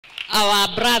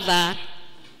our brother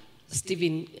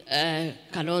Stephen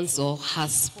Kalonzo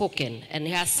has spoken, and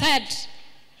he has said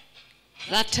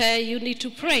that you need to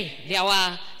pray. There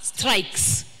were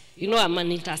strikes. You know, I'm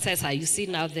an intercessor. You see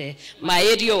now my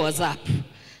area was up.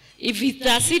 If it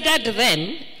interceded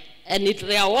then, and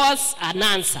there was an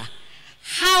answer,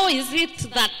 how is it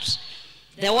that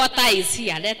the water is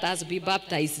here? Let us be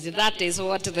baptized. That is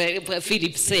what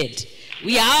Philip said.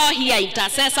 We are all here.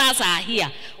 Intercessors are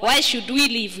here. Why should we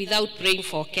live without praying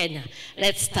for Kenya?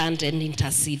 Let's stand and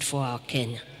intercede for our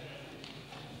Kenya.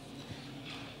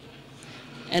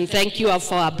 And thank you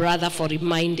for our brother for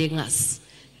reminding us.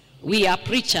 We are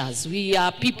preachers. We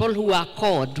are people who are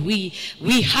called. We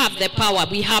have the power.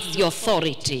 We have the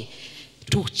authority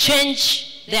to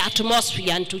change the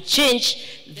atmosphere and to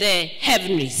change the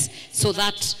heavens so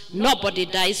that nobody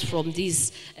dies from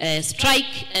this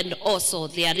strike, and also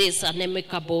there is an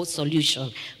amicable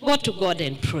solution. Go to God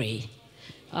and pray.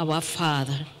 Our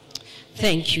Father,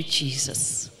 thank you,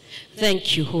 Jesus.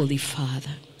 Thank you, Holy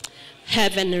Father.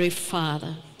 Heavenly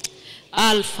Father,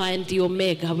 Alpha and the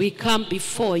Omega, we come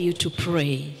before you to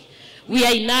pray. We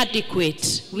are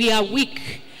inadequate. We are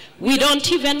weak. We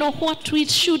don't even know what we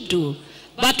should do.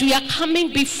 But we are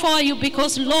coming before you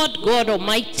because, Lord God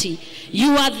Almighty,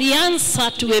 you are the answer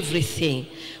to everything.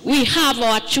 We have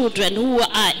our children who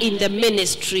are in the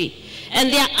ministry, and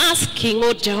they are asking,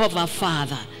 oh Jehovah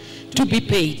Father, to be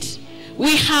paid.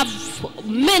 We have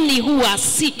many who are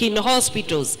sick in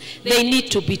hospitals. They need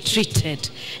to be treated.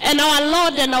 And our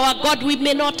Lord and our God, we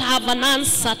may not have an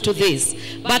answer to this,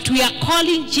 but we are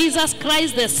calling Jesus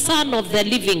Christ, the Son of the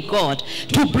living God,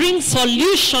 to bring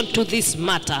solution to this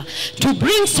matter, to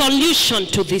bring solution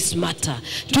to this matter,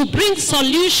 to bring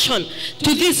solution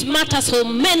to this matter, so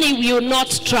many will not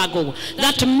struggle,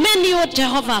 that many, oh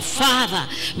Jehovah Father,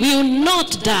 will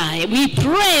not die. We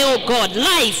pray, oh God,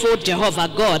 life, oh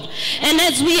Jehovah God. And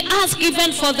as we ask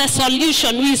even for the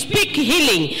solution, we speak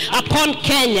healing upon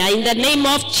Kenya in the name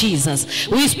of Jesus.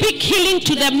 We speak healing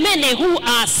to the many who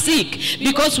are sick,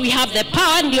 because we have the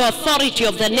power and the authority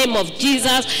of the name of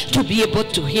Jesus to be able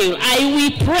to heal.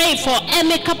 We pray for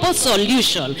amicable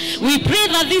solution. We pray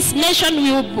that this nation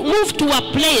will move to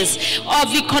a place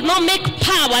of economic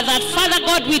power, that, Father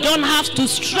God, we don't have to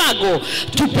struggle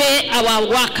to pay our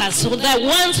workers. So the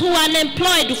ones who are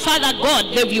unemployed, Father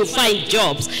God, they will find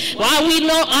jobs. Are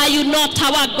you not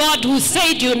our God who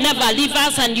said you never leave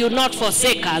us and you not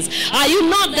forsake us? Are you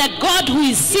not the God who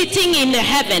is sitting in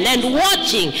heaven and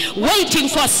watching, waiting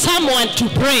for someone to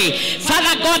pray?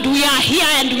 Father God, we are here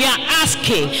and we are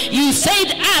asking. You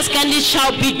said, ask and it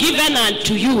shall be given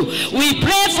unto you. We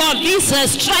pray for these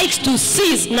strikes to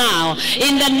cease now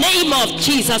in the name of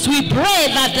Jesus. We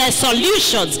pray that the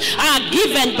solutions are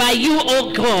given by you,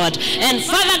 oh God. And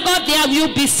Father God, there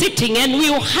will be sitting and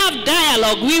we will have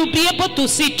dialogue. We will be able to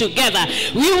sit together.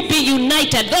 We will be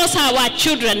united. Those are our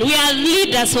children. We are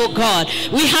leaders, oh God.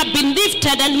 We have been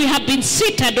lifted and we have been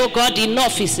seated, oh God, in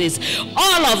offices.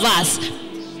 All of us,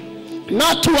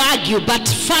 not to argue, but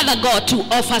Father God, to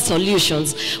offer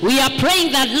solutions. We are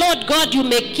praying that, Lord God, you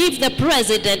may give the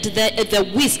president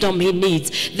the wisdom he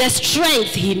needs, the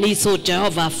strength he needs, oh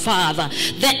Jehovah Father,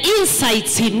 the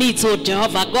insights he needs, oh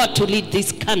Jehovah God, to lead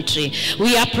this country.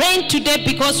 We are praying today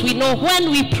because we know when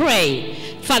we pray,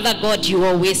 Father God, you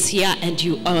always hear and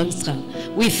you answer.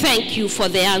 We thank you for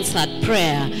the answered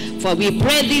prayer. For we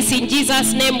pray this in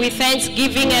Jesus' name with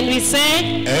thanksgiving, and we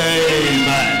say,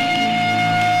 Amen.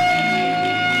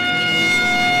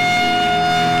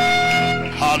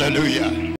 Hallelujah.